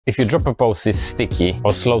If your dropper post is sticky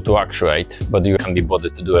or slow to actuate, but you can't be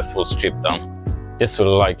bothered to do a full strip down, this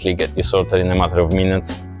will likely get you sorted in a matter of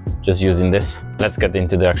minutes just using this. Let's get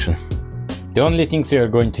into the action. The only things you are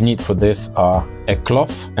going to need for this are a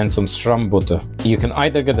cloth and some SRAM butter. You can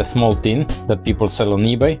either get a small tin that people sell on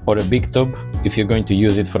eBay or a big tub if you're going to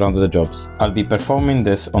use it for other jobs. I'll be performing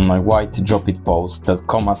this on my white drop it post that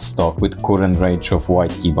come as stock with current range of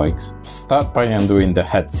white e-bikes. Start by undoing the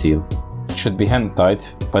head seal. It should be hand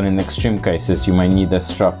tight, but in extreme cases you might need a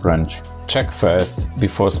strap wrench. Check first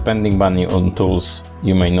before spending money on tools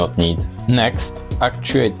you may not need. Next,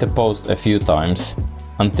 actuate the post a few times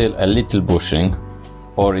until a little bushing,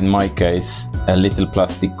 or in my case, a little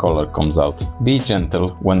plastic collar comes out. Be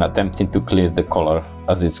gentle when attempting to clear the collar,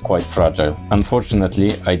 as it's quite fragile.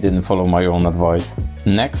 Unfortunately, I didn't follow my own advice.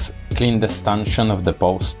 Next, clean the stanchion of the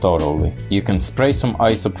post thoroughly. You can spray some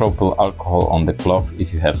isopropyl alcohol on the cloth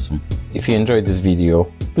if you have some. If you enjoyed this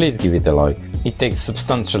video, please give it a like. It takes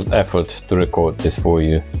substantial effort to record this for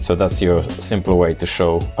you, so that's your simple way to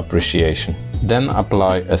show appreciation. Then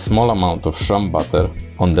apply a small amount of SRAM butter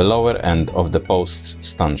on the lower end of the post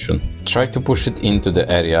stanchion. Try to push it into the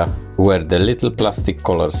area where the little plastic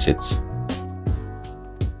collar sits.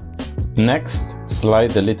 Next,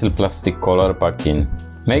 slide the little plastic collar back in.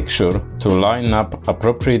 Make sure to line up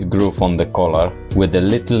appropriate groove on the collar with a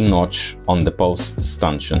little notch on the post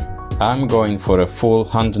stanchion. I'm going for a full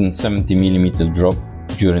 170mm drop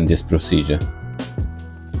during this procedure.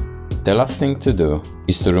 The last thing to do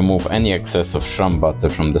is to remove any excess of SRAM butter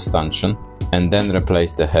from the stanchion and then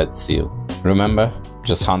replace the head seal. Remember,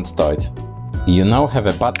 just hand tight. You now have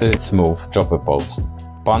a battered smooth dropper post.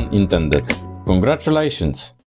 Pun intended. Congratulations!